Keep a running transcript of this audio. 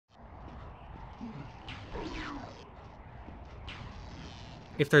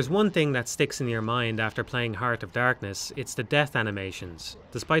If there's one thing that sticks in your mind after playing Heart of Darkness, it's the death animations.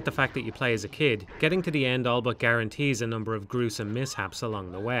 Despite the fact that you play as a kid, getting to the end all but guarantees a number of gruesome mishaps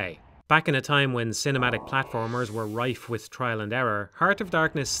along the way. Back in a time when cinematic platformers were rife with trial and error, Heart of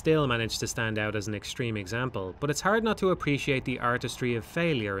Darkness still managed to stand out as an extreme example, but it's hard not to appreciate the artistry of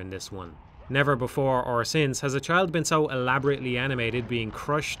failure in this one. Never before or since has a child been so elaborately animated, being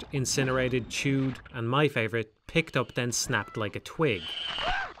crushed, incinerated, chewed, and my favourite, picked up then snapped like a twig.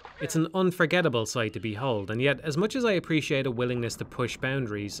 It's an unforgettable sight to behold, and yet as much as I appreciate a willingness to push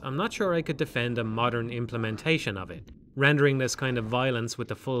boundaries, I'm not sure I could defend a modern implementation of it. Rendering this kind of violence with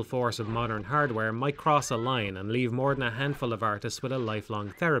the full force of modern hardware might cross a line and leave more than a handful of artists with a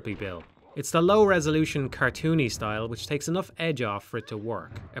lifelong therapy bill. It's the low-resolution, cartoony style which takes enough edge off for it to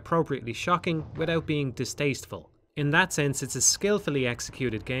work, appropriately shocking without being distasteful. In that sense, it's a skillfully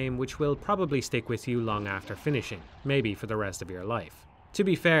executed game which will probably stick with you long after finishing, maybe for the rest of your life. To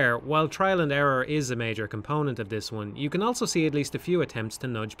be fair, while trial and error is a major component of this one, you can also see at least a few attempts to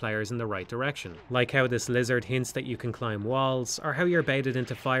nudge players in the right direction. Like how this lizard hints that you can climb walls, or how you're baited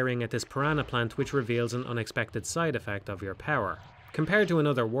into firing at this piranha plant which reveals an unexpected side effect of your power. Compared to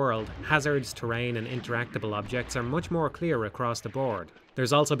another world, hazards, terrain and interactable objects are much more clear across the board.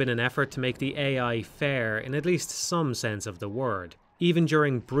 There's also been an effort to make the AI fair in at least some sense of the word. Even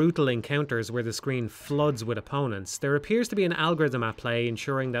during brutal encounters where the screen floods with opponents, there appears to be an algorithm at play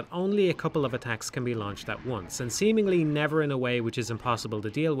ensuring that only a couple of attacks can be launched at once, and seemingly never in a way which is impossible to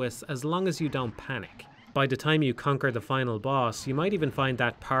deal with as long as you don't panic. By the time you conquer the final boss, you might even find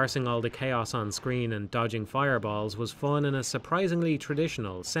that parsing all the chaos on screen and dodging fireballs was fun in a surprisingly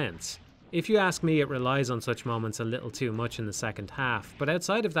traditional sense. If you ask me, it relies on such moments a little too much in the second half, but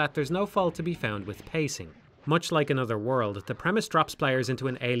outside of that there's no fault to be found with pacing. Much like Another World, the premise drops players into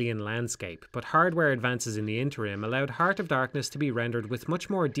an alien landscape, but hardware advances in the interim allowed Heart of Darkness to be rendered with much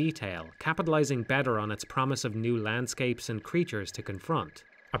more detail, capitalizing better on its promise of new landscapes and creatures to confront.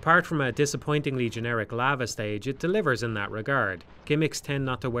 Apart from a disappointingly generic lava stage, it delivers in that regard. Gimmicks tend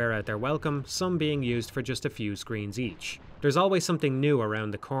not to wear out their welcome, some being used for just a few screens each. There's always something new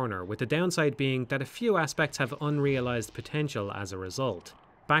around the corner, with the downside being that a few aspects have unrealized potential as a result.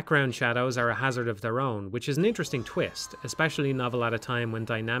 Background shadows are a hazard of their own, which is an interesting twist, especially novel at a time when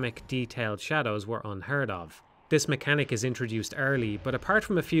dynamic, detailed shadows were unheard of. This mechanic is introduced early, but apart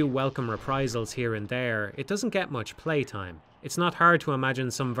from a few welcome reprisals here and there, it doesn't get much playtime. It's not hard to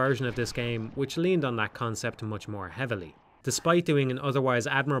imagine some version of this game which leaned on that concept much more heavily. Despite doing an otherwise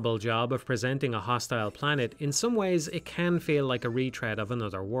admirable job of presenting a hostile planet, in some ways it can feel like a retread of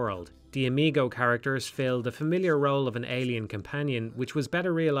Another World. The Amigo characters fill the familiar role of an alien companion, which was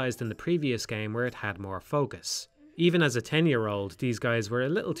better realised in the previous game where it had more focus. Even as a 10-year-old, these guys were a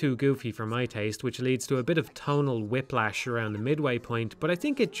little too goofy for my taste, which leads to a bit of tonal whiplash around the midway point, but I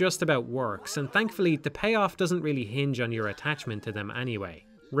think it just about works, and thankfully the payoff doesn't really hinge on your attachment to them anyway.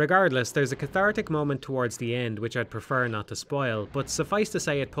 Regardless, there's a cathartic moment towards the end which I'd prefer not to spoil, but suffice to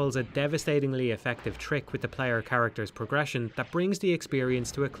say it pulls a devastatingly effective trick with the player character's progression that brings the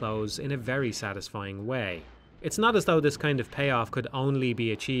experience to a close in a very satisfying way. It's not as though this kind of payoff could only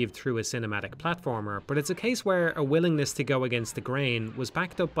be achieved through a cinematic platformer, but it's a case where a willingness to go against the grain was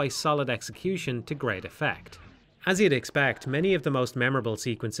backed up by solid execution to great effect. As you'd expect, many of the most memorable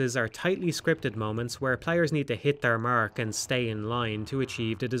sequences are tightly scripted moments where players need to hit their mark and stay in line to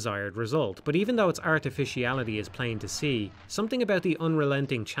achieve the desired result, but even though its artificiality is plain to see, something about the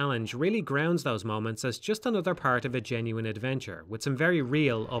unrelenting challenge really grounds those moments as just another part of a genuine adventure, with some very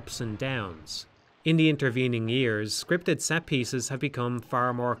real ups and downs. In the intervening years, scripted set pieces have become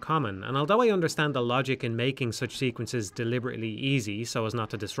far more common, and although I understand the logic in making such sequences deliberately easy so as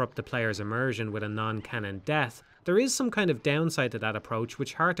not to disrupt the player's immersion with a non-canon death, there is some kind of downside to that approach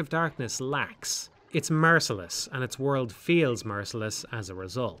which Heart of Darkness lacks. It's merciless, and its world feels merciless as a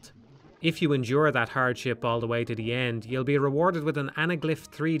result. If you endure that hardship all the way to the end, you'll be rewarded with an anaglyph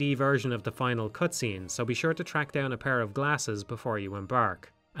 3D version of the final cutscene, so be sure to track down a pair of glasses before you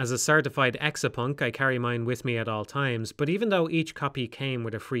embark. As a certified exapunk, I carry mine with me at all times, but even though each copy came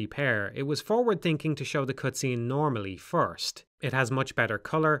with a free pair, it was forward-thinking to show the cutscene normally first. It has much better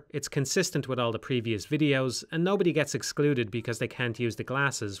colour, it's consistent with all the previous videos, and nobody gets excluded because they can't use the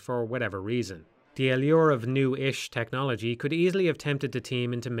glasses for whatever reason. The allure of new-ish technology could easily have tempted the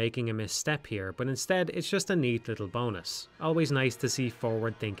team into making a misstep here, but instead it's just a neat little bonus. Always nice to see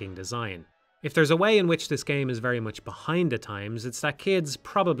forward-thinking design. If there's a way in which this game is very much behind the times, it's that kids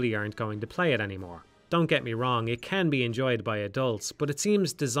probably aren't going to play it anymore. Don't get me wrong, it can be enjoyed by adults, but it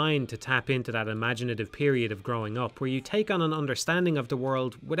seems designed to tap into that imaginative period of growing up where you take on an understanding of the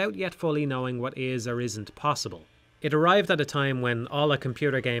world without yet fully knowing what is or isn't possible. It arrived at a time when all a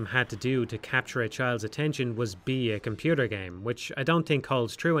computer game had to do to capture a child's attention was be a computer game, which I don't think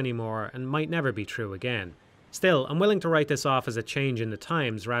holds true anymore and might never be true again. Still, I'm willing to write this off as a change in the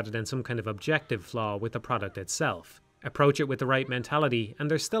times rather than some kind of objective flaw with the product itself. Approach it with the right mentality, and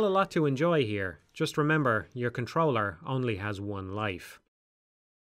there's still a lot to enjoy here. Just remember, your controller only has one life.